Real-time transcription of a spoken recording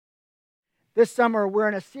This summer, we're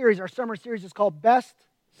in a series. Our summer series is called Best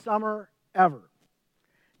Summer Ever.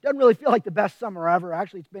 Doesn't really feel like the best summer ever.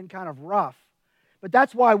 Actually, it's been kind of rough. But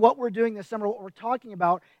that's why what we're doing this summer, what we're talking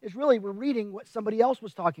about, is really we're reading what somebody else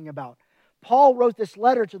was talking about. Paul wrote this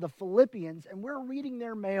letter to the Philippians, and we're reading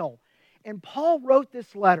their mail. And Paul wrote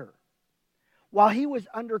this letter while he was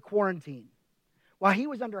under quarantine, while he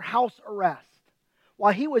was under house arrest,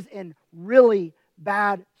 while he was in really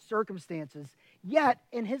bad circumstances. Yet,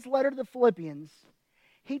 in his letter to the Philippians,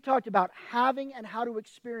 he talked about having and how to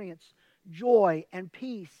experience joy and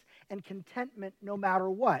peace and contentment no matter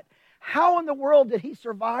what. How in the world did he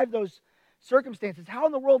survive those circumstances? How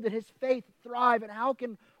in the world did his faith thrive? And how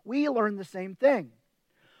can we learn the same thing?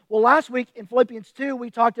 Well, last week in Philippians 2, we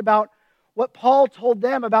talked about what Paul told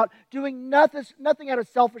them about doing nothing out of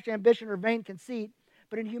selfish ambition or vain conceit,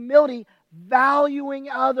 but in humility, valuing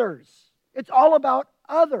others. It's all about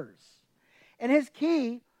others. And his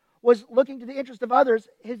key was looking to the interest of others.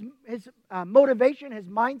 His motivation, his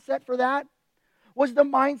mindset for that was the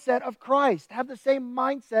mindset of Christ. Have the same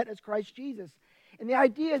mindset as Christ Jesus. And the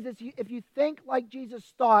idea is that if you think like Jesus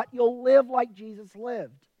thought, you'll live like Jesus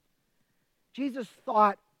lived. Jesus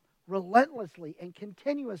thought relentlessly and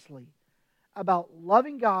continuously about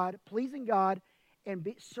loving God, pleasing God, and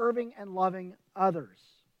serving and loving others.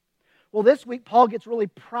 Well, this week, Paul gets really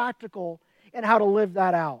practical in how to live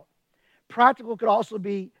that out. Practical could also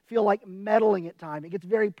feel like meddling at times. It gets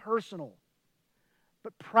very personal.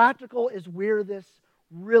 But practical is where this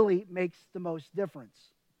really makes the most difference.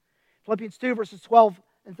 Philippians 2, verses 12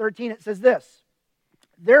 and 13, it says this.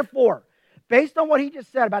 Therefore, based on what he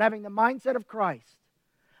just said about having the mindset of Christ,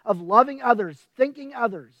 of loving others, thinking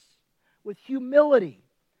others with humility,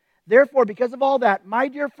 therefore, because of all that, my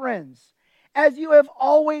dear friends, as you have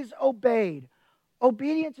always obeyed.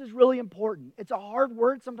 Obedience is really important. It's a hard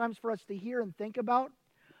word sometimes for us to hear and think about,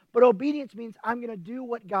 but obedience means I'm going to do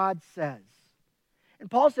what God says.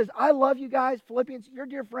 And Paul says, I love you guys, Philippians, you're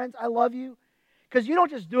dear friends, I love you, because you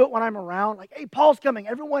don't just do it when I'm around, like, hey, Paul's coming,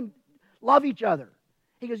 everyone love each other.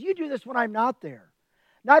 He goes, you do this when I'm not there.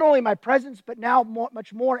 Not only in my presence, but now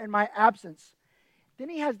much more in my absence. Then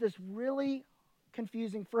he has this really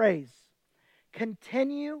confusing phrase,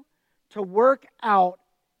 continue to work out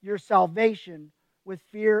your salvation with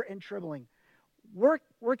fear and trembling. Work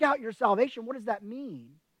out your salvation. What does that mean?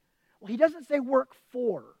 Well, he doesn't say work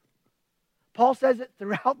for. Paul says it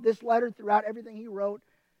throughout this letter, throughout everything he wrote.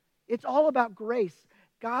 It's all about grace.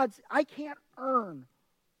 I can't earn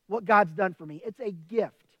what God's done for me. It's a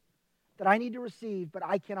gift that I need to receive, but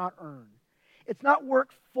I cannot earn. It's not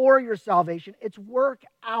work for your salvation. It's work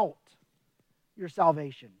out your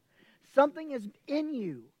salvation. Something is in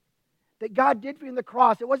you that God did for you on the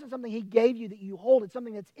cross. It wasn't something he gave you that you hold. It's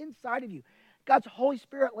something that's inside of you. God's Holy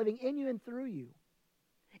Spirit living in you and through you.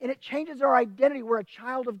 And it changes our identity. We're a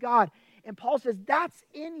child of God. And Paul says, that's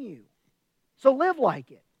in you. So live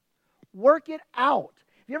like it. Work it out.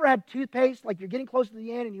 Have you ever had toothpaste, like you're getting close to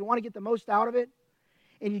the end and you want to get the most out of it?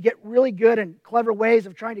 And you get really good and clever ways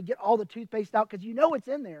of trying to get all the toothpaste out because you know it's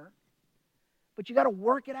in there, but you got to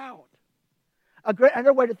work it out.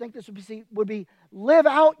 Another way to think this would be live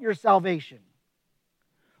out your salvation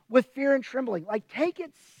with fear and trembling. Like, take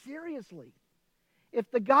it seriously. If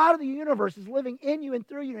the God of the universe is living in you and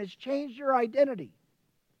through you and has changed your identity,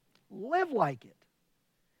 live like it.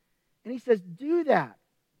 And he says, do that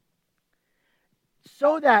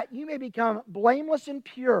so that you may become blameless and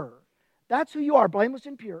pure. That's who you are, blameless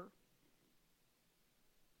and pure.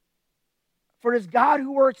 For it is God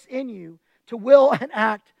who works in you to will and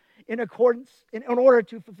act in accordance, in order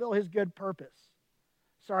to fulfill his good purpose.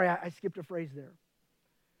 Sorry, I skipped a phrase there.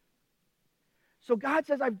 So God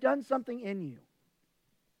says, I've done something in you.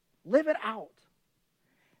 Live it out.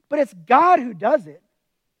 But it's God who does it.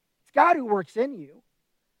 It's God who works in you.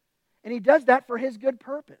 And he does that for his good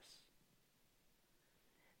purpose.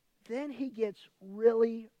 Then he gets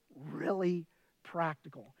really, really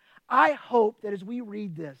practical. I hope that as we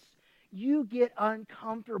read this, you get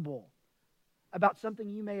uncomfortable about something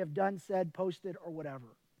you may have done, said, posted, or whatever.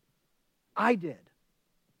 I did.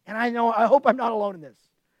 And I hope I'm not alone in this.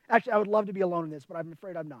 Actually, I would love to be alone in this, but I'm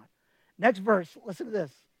afraid I'm not. Next verse, listen to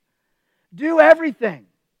this. Do everything,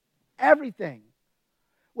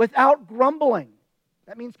 without grumbling.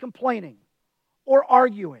 That means complaining or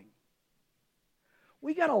arguing.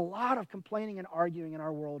 We got a lot of complaining and arguing in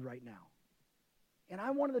our world right now. And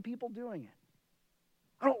I'm one of the people doing it.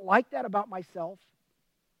 I don't like that about myself.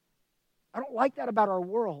 I don't like that about our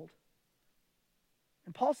world.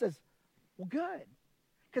 And Paul says, well, good.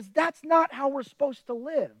 Because that's not how we're supposed to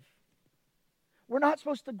live. We're not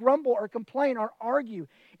supposed to grumble or complain or argue.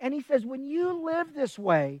 And he says, when you live this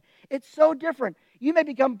way, it's so different. You may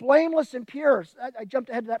become blameless and pure. I jumped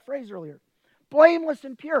ahead to that phrase earlier. Blameless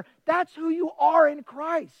and pure. That's who you are in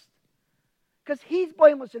Christ. Because he's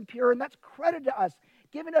blameless and pure, and that's credited to us,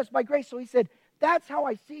 given to us by grace. So he said, that's how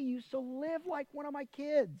I see you, so live like one of my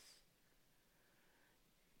kids.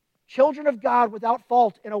 Children of God without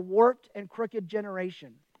fault in a warped and crooked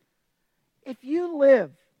generation. If you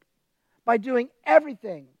live by doing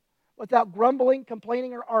everything without grumbling,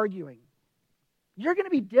 complaining, or arguing, you're going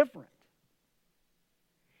to be different.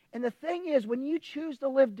 And the thing is, when you choose to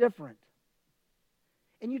live different,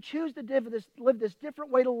 and you choose to live this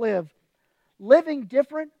different way to live, living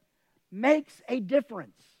different makes a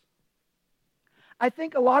difference. I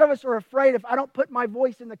think a lot of us are afraid if I don't put my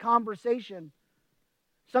voice in the conversation,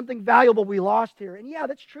 something valuable we lost here. And yeah,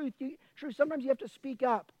 that's true. True. Sometimes you have to speak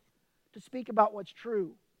up to speak about what's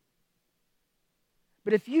true.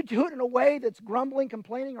 But if you do it in a way that's grumbling,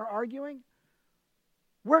 complaining, or arguing,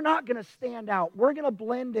 we're not going to stand out. We're going to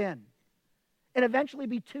blend in and eventually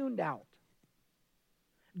be tuned out.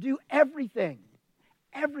 Do everything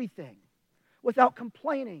without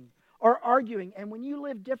complaining or arguing. And when you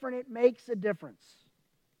live different, it makes a difference.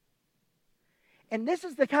 And this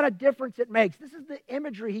is the kind of difference it makes. This is the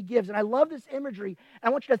imagery he gives. And I love this imagery. I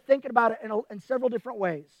want you to think about it in several different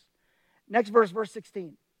ways. Next verse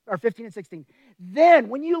 16, or 15 and 16. Then,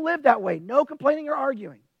 when you live that way, no complaining or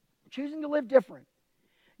arguing, choosing to live different,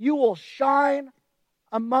 you will shine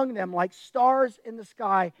among them like stars in the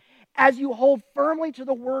sky as you hold firmly to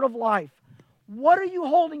the word of life. What are you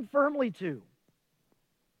holding firmly to?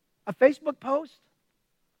 A Facebook post?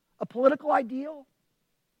 A political ideal?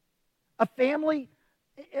 A family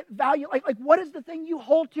value? Like what is the thing you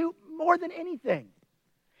hold to more than anything?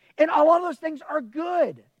 And a lot of those things are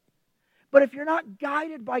good. But if you're not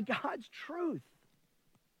guided by God's truth,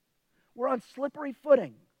 we're on slippery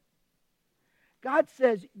footing. God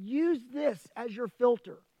says, use this as your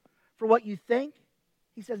filter for what you think.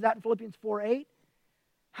 He says that in Philippians 4:8.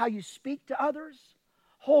 How you speak to others.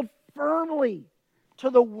 Hold firmly to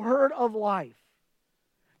the word of life,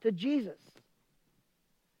 to Jesus,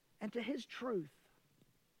 and to his truth.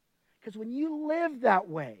 Because when you live that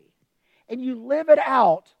way, and you live it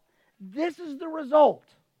out, this is the result.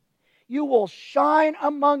 You will shine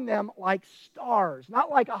among them like stars, not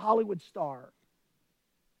like a Hollywood star,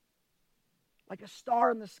 like a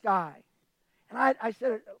star in the sky. And I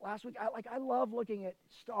said it last week, I love looking at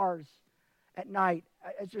stars at night.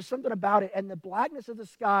 There's something about it. And the blackness of the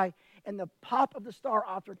sky and the pop of the star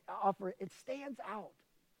offer it stands out.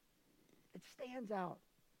 It stands out.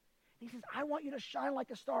 He says, I want you to shine like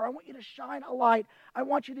a star. I want you to shine a light. I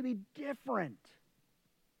want you to be different.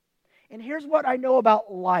 And here's what I know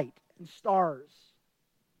about light and stars.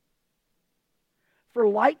 For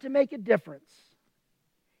light to make a difference,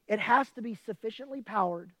 it has to be sufficiently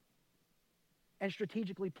powered and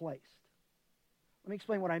strategically placed. Let me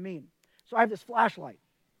explain what I mean. So I have this flashlight.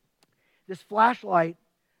 This flashlight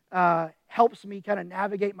helps me kind of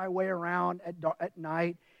navigate my way around at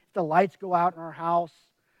night. If the lights go out in our house,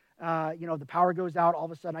 the power goes out, all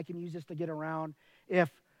of a sudden I can use this to get around.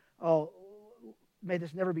 May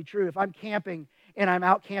this never be true. If I'm camping and I'm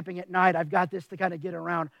out camping at night, I've got this to kind of get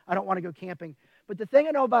around. I don't want to go camping. But the thing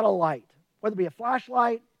I know about a light, whether it be a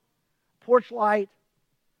flashlight, porch light,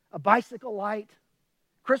 a bicycle light,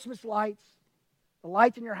 Christmas lights, the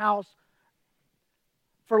lights in your house,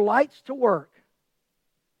 for lights to work,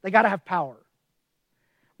 they got to have power.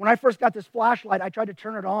 When I first got this flashlight, I tried to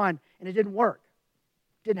turn it on and it didn't work.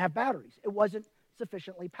 It didn't have batteries. It wasn't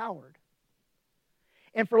sufficiently powered.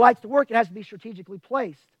 And for lights to work, it has to be strategically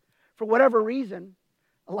placed. For whatever reason,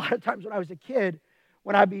 a lot of times when I was a kid,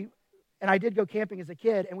 and I did go camping as a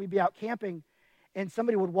kid, and we'd be out camping, and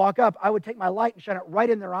somebody would walk up, I would take my light and shine it right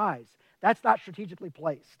in their eyes. That's not strategically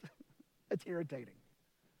placed. That's irritating.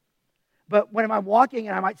 But when I'm walking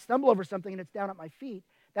and I might stumble over something and it's down at my feet,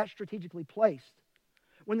 that's strategically placed.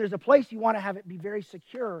 When there's a place you want to have it be very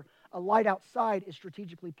secure, a light outside is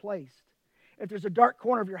strategically placed. If there's a dark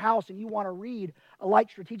corner of your house and you want to read, a light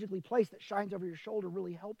strategically placed that shines over your shoulder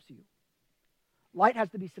really helps you. Light has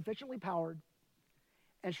to be sufficiently powered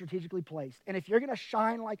and strategically placed. And if you're going to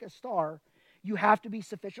shine like a star, you have to be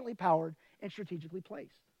sufficiently powered and strategically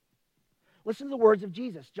placed. Listen to the words of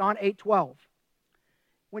Jesus, John 8:12.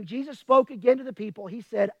 When Jesus spoke again to the people, he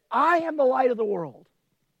said, I am the light of the world.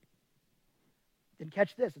 And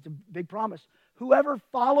catch this, it's a big promise. Whoever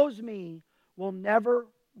follows me will never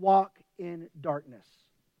walk in darkness,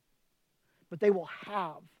 but they will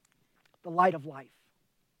have the light of life.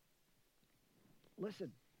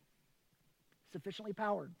 Listen, sufficiently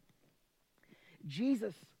powered.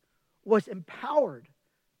 Jesus was empowered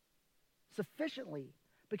sufficiently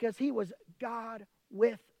because he was God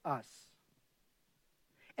with us.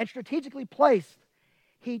 And strategically placed,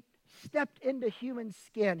 he stepped into human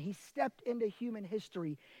skin. He stepped into human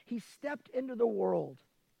history. He stepped into the world.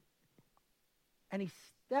 And he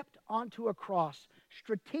stepped onto a cross,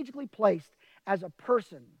 strategically placed as a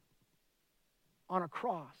person on a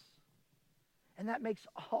cross. And that makes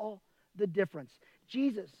all the difference.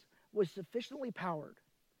 Jesus was sufficiently powered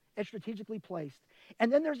and strategically placed.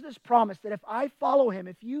 And then there's this promise that if I follow him,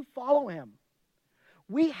 if you follow him,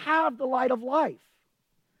 we have the light of life.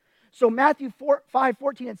 So Matthew 5,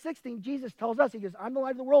 14 and 16, Jesus tells us, he goes, I'm the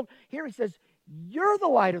light of the world. Here he says, you're the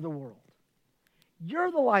light of the world.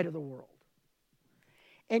 You're the light of the world.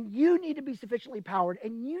 And you need to be sufficiently powered,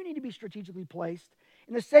 and you need to be strategically placed.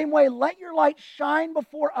 In the same way, let your light shine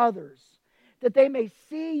before others, that they may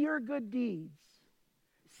see your good deeds,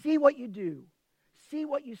 see what you do, see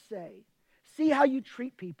what you say, see how you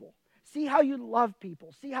treat people, see how you love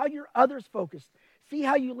people, see how you're others focused, see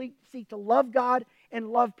how you seek to love God and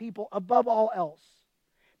love people above all else.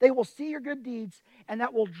 They will see your good deeds, and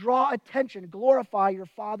that will draw attention, glorify your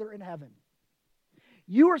Father in heaven.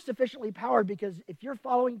 You are sufficiently powered because if you're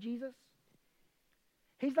following Jesus,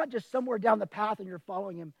 he's not just somewhere down the path and you're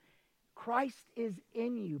following him. Christ is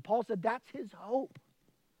in you. Paul said that's his hope.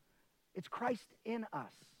 It's Christ in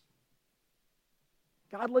us.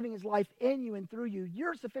 God living his life in you and through you.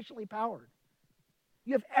 You're sufficiently powered.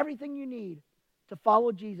 You have everything you need to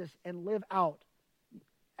follow Jesus and live out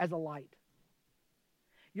as a light.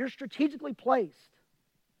 You're strategically placed.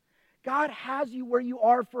 God has you where you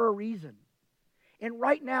are for a reason. And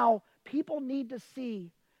right now, people need to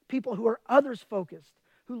see people who are others focused,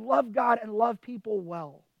 who love God and love people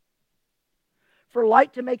well. For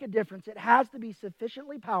light to make a difference, it has to be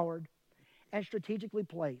sufficiently powered and strategically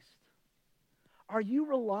placed. Are you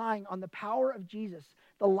relying on the power of Jesus,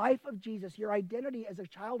 the life of Jesus, your identity as a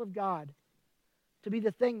child of God, to be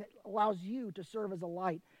the thing that allows you to serve as a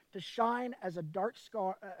light, to shine as a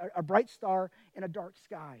bright star in a dark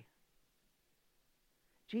sky?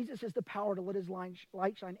 Jesus is the power to let his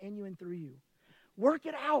light shine in you and through you. Work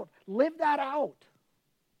it out. Live that out.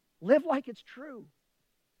 Live like it's true.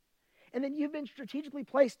 And then you've been strategically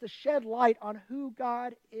placed to shed light on who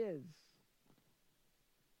God is.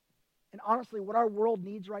 And honestly, what our world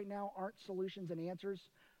needs right now aren't solutions and answers.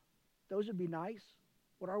 Those would be nice.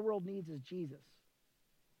 What our world needs is Jesus.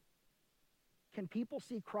 Can people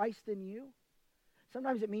see Christ in you?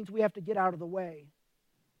 Sometimes it means we have to get out of the way.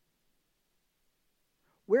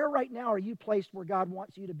 Where right now are you placed where God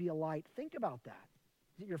wants you to be a light? Think about that.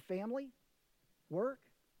 Is it your family? Work?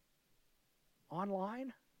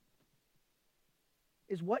 Online?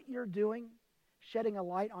 Is what you're doing shedding a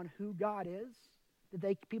light on who God is?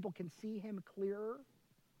 That people can see him clearer?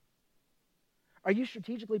 Are you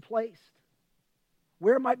strategically placed?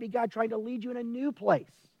 Where might be God trying to lead you in a new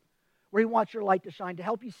place where he wants your light to shine, to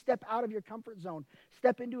help you step out of your comfort zone,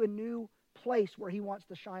 step into a new place where he wants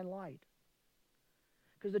to shine light?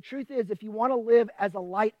 Because the truth is, if you want to live as a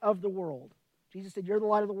light of the world, Jesus said, you're the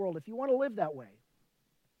light of the world. If you want to live that way,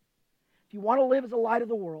 if you want to live as a light of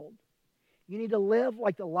the world, you need to live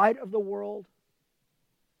like the light of the world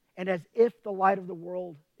and as if the light of the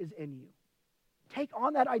world is in you. Take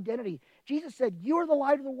on that identity. Jesus said, you are the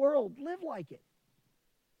light of the world. Live like it.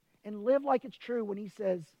 And live like it's true when he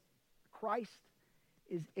says, Christ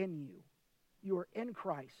is in you. You are in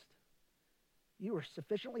Christ. You are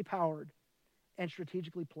sufficiently powered and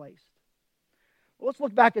strategically placed. Well, let's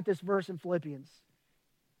look back at this verse in Philippians.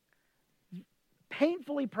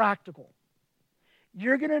 Painfully practical.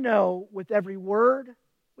 You're going to know with every word,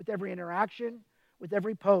 with every interaction, with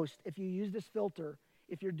every post, if you use this filter,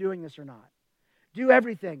 if you're doing this or not. Do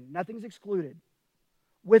everything, nothing's excluded,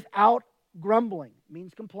 without grumbling,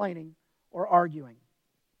 means complaining or arguing.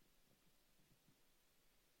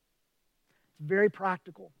 It's very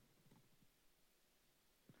practical.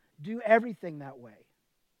 Do everything that way.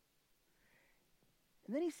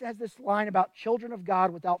 And then he says this line about children of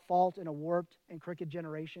God without fault in a warped and crooked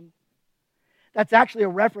generation. That's actually a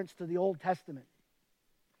reference to the Old Testament.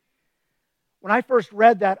 When I first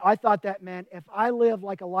read that, I thought that meant if I live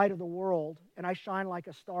like a light of the world and I shine like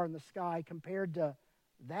a star in the sky compared to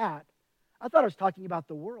that, I thought I was talking about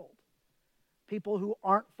the world. People who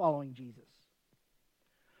aren't following Jesus.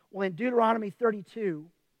 Well, in Deuteronomy 32,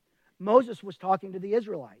 Moses was talking to the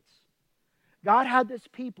Israelites. God had this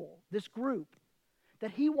people, this group,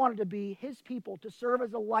 that he wanted to be his people to serve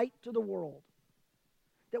as a light to the world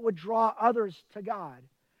that would draw others to God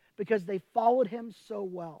because they followed him so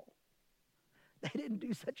well. They didn't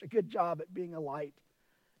do such a good job at being a light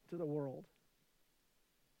to the world.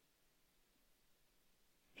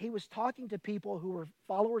 he was talking to people who were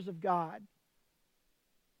followers of God,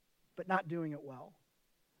 but not doing it well.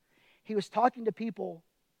 He was talking to people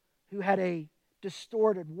who had a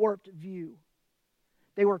distorted, warped view.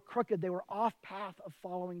 They were crooked. They were off path of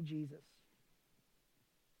following Jesus.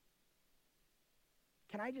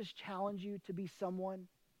 Can I just challenge you to be someone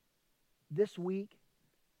this week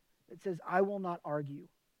that says, I will not argue.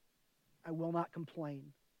 I will not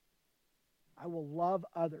complain. I will love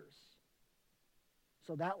others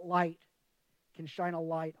so that light can shine a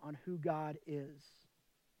light on who God is.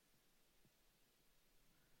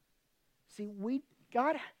 See,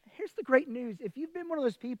 God, here's the great news. If you've been one of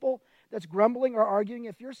those people that's grumbling or arguing,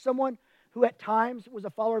 if you're someone who at times was a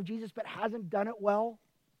follower of Jesus but hasn't done it well,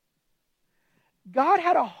 God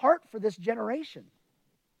had a heart for this generation.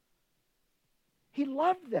 He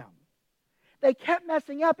loved them. They kept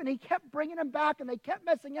messing up, and he kept bringing them back, and they kept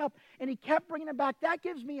messing up, and he kept bringing them back. That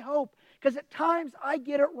gives me hope, because at times I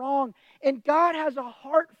get it wrong, and God has a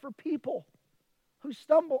heart for people who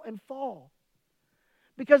stumble and fall.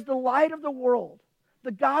 Because the light of the world,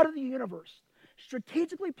 the God of the universe,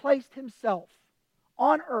 strategically placed himself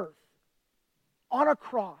on earth, on a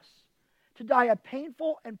cross, to die a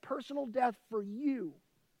painful and personal death for you,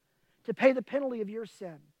 to pay the penalty of your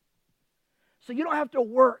sin. So you don't have to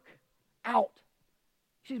work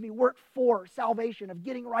for salvation, of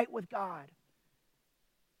getting right with God.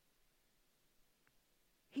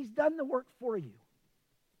 He's done the work for you.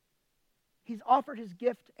 He's offered his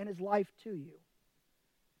gift and his life to you.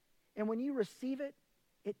 And when you receive it,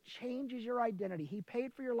 it changes your identity. He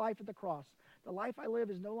paid for your life at the cross. The life I live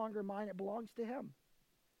is no longer mine, it belongs to him.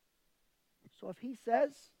 So if he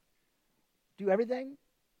says, do everything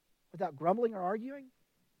without grumbling or arguing,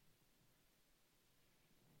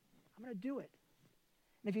 I'm going to do it.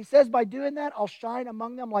 And if he says by doing that, I'll shine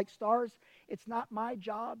among them like stars, it's not my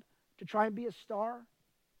job to try and be a star,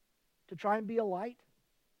 to try and be a light.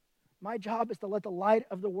 My job is to let the light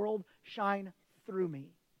of the world shine through me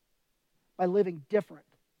by living different.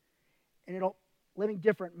 And living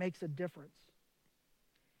different makes a difference.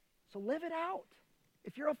 So live it out.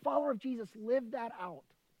 If you're a follower of Jesus, live that out.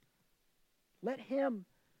 Let him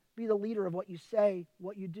be the leader of what you say,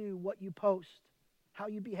 what you do, what you post, how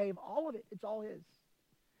you behave, all of it. It's all his.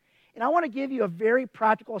 And I want to give you a very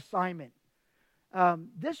practical assignment.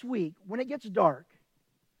 This week, when it gets dark,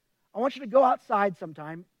 I want you to go outside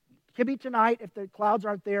sometime. It could be tonight if the clouds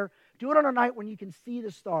aren't there. Do it on a night when you can see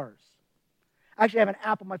the stars. Actually, I have an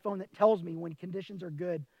app on my phone that tells me when conditions are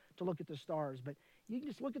good to look at the stars. But you can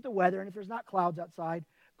just look at the weather, and if there's not clouds outside,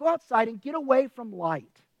 go outside and get away from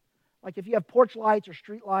light. Like if you have porch lights or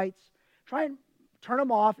street lights, try and turn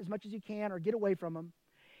them off as much as you can or get away from them.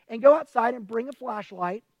 And go outside and bring a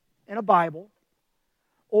flashlight and a Bible,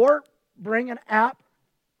 or bring an app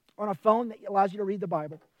on a phone that allows you to read the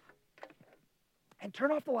Bible. And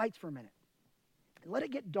turn off the lights for a minute. And let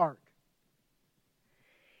it get dark.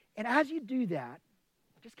 And as you do that,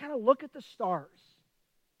 just kind of look at the stars.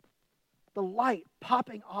 The light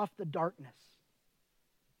popping off the darkness.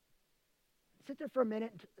 Sit there for a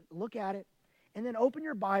minute, look at it, and then open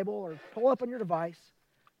your Bible or pull up on your device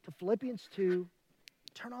to Philippians 2.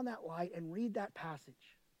 Turn on that light and read that passage.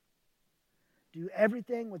 Do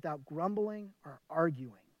everything without grumbling or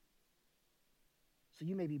arguing, so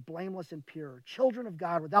you may be blameless and pure, children of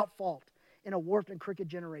God without fault in a warped and crooked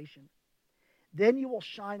generation. Then you will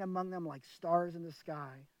shine among them like stars in the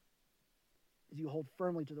sky as you hold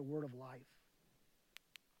firmly to the word of life.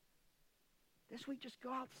 This week, just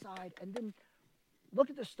go outside and then look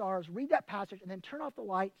at the stars, read that passage, and then turn off the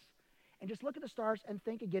lights and just look at the stars and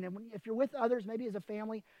think again. And if you're with others, maybe as a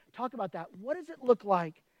family, talk about that. What does it look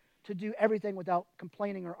like to do everything without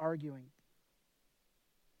complaining or arguing?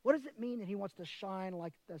 What does it mean that he wants to shine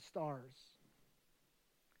like the stars?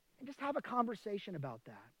 And just have a conversation about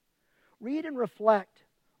that. Read and reflect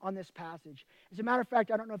on this passage. As a matter of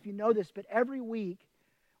fact, I don't know if you know this, but every week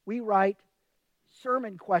we write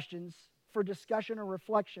sermon questions for discussion or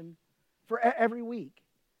reflection for every week.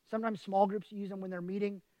 Sometimes small groups use them when they're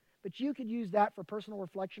meeting, but you could use that for personal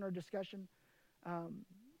reflection or discussion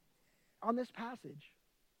on this passage.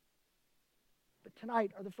 But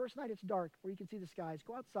tonight, or the first night it's dark, where you can see the skies,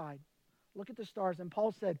 go outside, look at the stars. And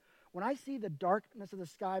Paul said, when I see the darkness of the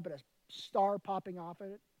sky, but a star popping off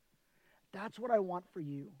of it, that's what I want for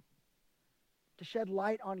you. To shed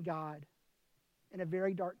light on God in a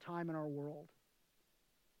very dark time in our world.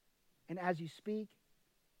 And as you speak,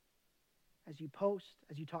 as you post,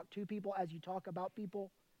 as you talk to people, as you talk about people,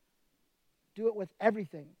 do it with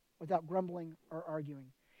everything without grumbling or arguing.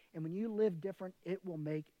 And when you live different, it will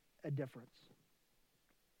make a difference.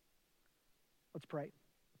 Let's pray.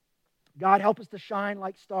 God, help us to shine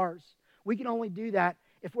like stars. We can only do that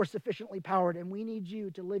if we're sufficiently powered, and we need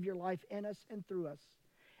you to live your life in us and through us.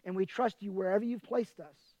 And we trust you wherever you've placed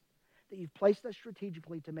us, that you've placed us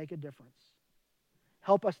strategically to make a difference.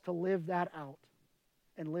 Help us to live that out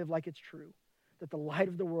and live like it's true, that the light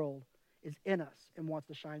of the world is in us and wants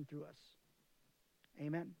to shine through us.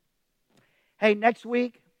 Amen. Hey, next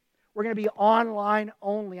week, we're going to be online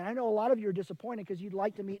only. And I know a lot of you are disappointed because you'd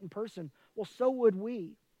like to meet in person. Well, so would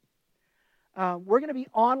we. We're going to be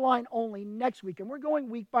online only next week, and we're going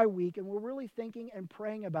week by week, and we're really thinking and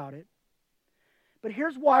praying about it. But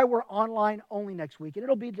here's why we're online only next week, and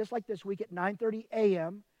it'll be just like this week at 9:30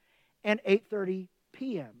 a.m. and 8:30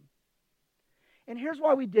 p.m. And here's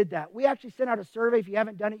why we did that. We actually sent out a survey. If you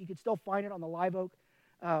haven't done it, you can still find it on the Live Oak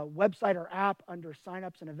website or app under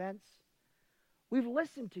signups and events. We've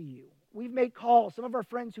listened to you. We've made calls. Some of our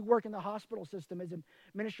friends who work in the hospital system as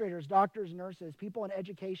administrators, doctors, nurses, people in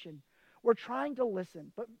education, we're trying to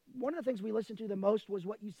listen. But one of the things we listened to the most was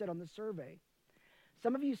what you said on the survey.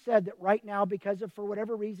 Some of you said that right now, because of, for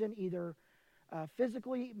whatever reason, either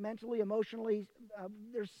physically, mentally, emotionally,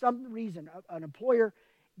 there's some reason, an employer,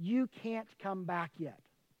 you can't come back yet.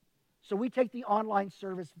 So we take the online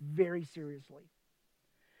service very seriously.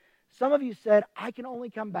 Some of you said, I can only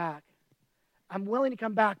come back. I'm willing to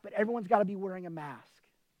come back, but everyone's got to be wearing a mask.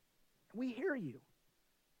 We hear you.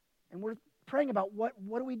 And we're praying about what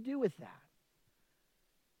do we do with that?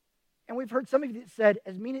 And we've heard some of you that said,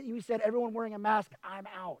 as mean as you said, everyone wearing a mask, I'm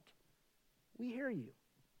out. We hear you.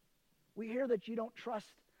 We hear that you don't trust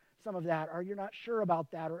some of that, or you're not sure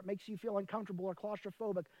about that, or it makes you feel uncomfortable or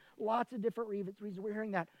claustrophobic. Lots of different reasons we're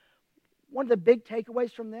hearing that. One of the big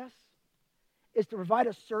takeaways from this is to provide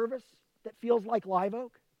a service that feels like Live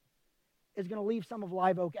Oak is going to leave some of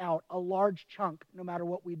Live Oak out, a large chunk, no matter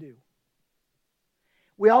what we do.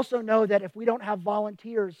 We also know that if we don't have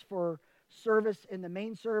volunteers for service in the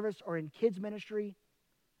main service or in kids ministry,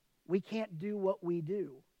 we can't do what we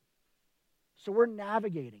do. So we're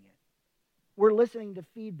navigating it. We're listening to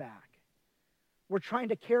feedback. We're trying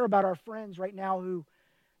to care about our friends right now who,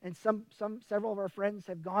 and several of our friends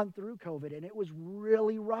have gone through COVID, and it was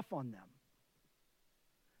really rough on them.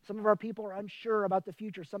 Some of our people are unsure about the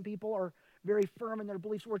future. Some people are very firm in their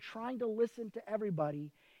beliefs. We're trying to listen to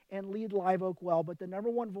everybody and lead Live Oak well, but the number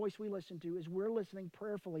one voice we listen to is we're listening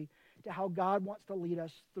prayerfully to how God wants to lead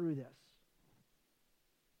us through this.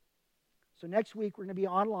 So next week we're going to be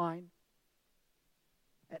online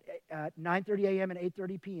at 9:30 a.m. and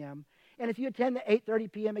 8:30 p.m. And if you attend the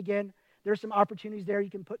 8:30 p.m. again, there's some opportunities there. You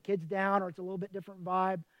can put kids down, or it's a little bit different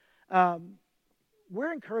vibe.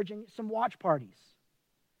 We're encouraging some watch parties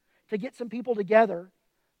to get some people together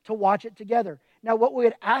to watch it together. Now, what we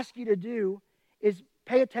would ask you to do is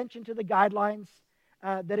pay attention to the guidelines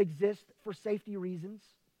that exist for safety reasons,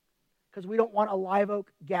 because we don't want a Live Oak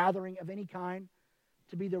gathering of any kind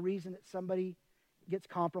to be the reason that somebody gets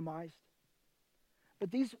compromised. But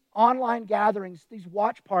these online gatherings, these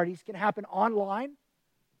watch parties, can happen online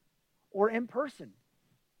or in person.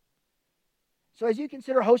 So as you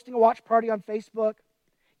consider hosting a watch party on Facebook,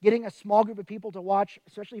 getting a small group of people to watch,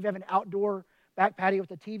 especially if you have an outdoor back patio with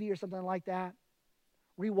a TV or something like that,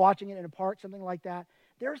 rewatching it in a park, something like that,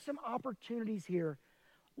 there are some opportunities here.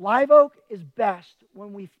 Live Oak is best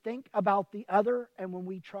when we think about the other and when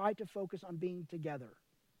we try to focus on being together.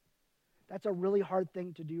 That's a really hard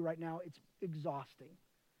thing to do right now. It's exhausting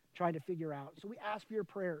trying to figure out. So we ask for your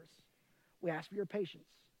prayers. We ask for your patience.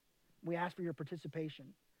 We ask for your participation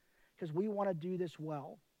because we want to do this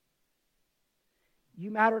well. You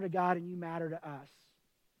matter to God and you matter to us.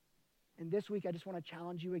 And this week I just want to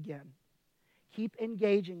challenge you again. Keep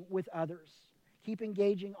engaging with others. Keep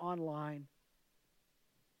engaging online.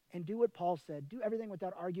 And do what Paul said. Do everything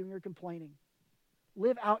without arguing or complaining.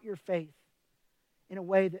 Live out your faith in a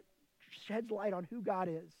way that sheds light on who God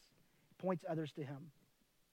is, points others to Him.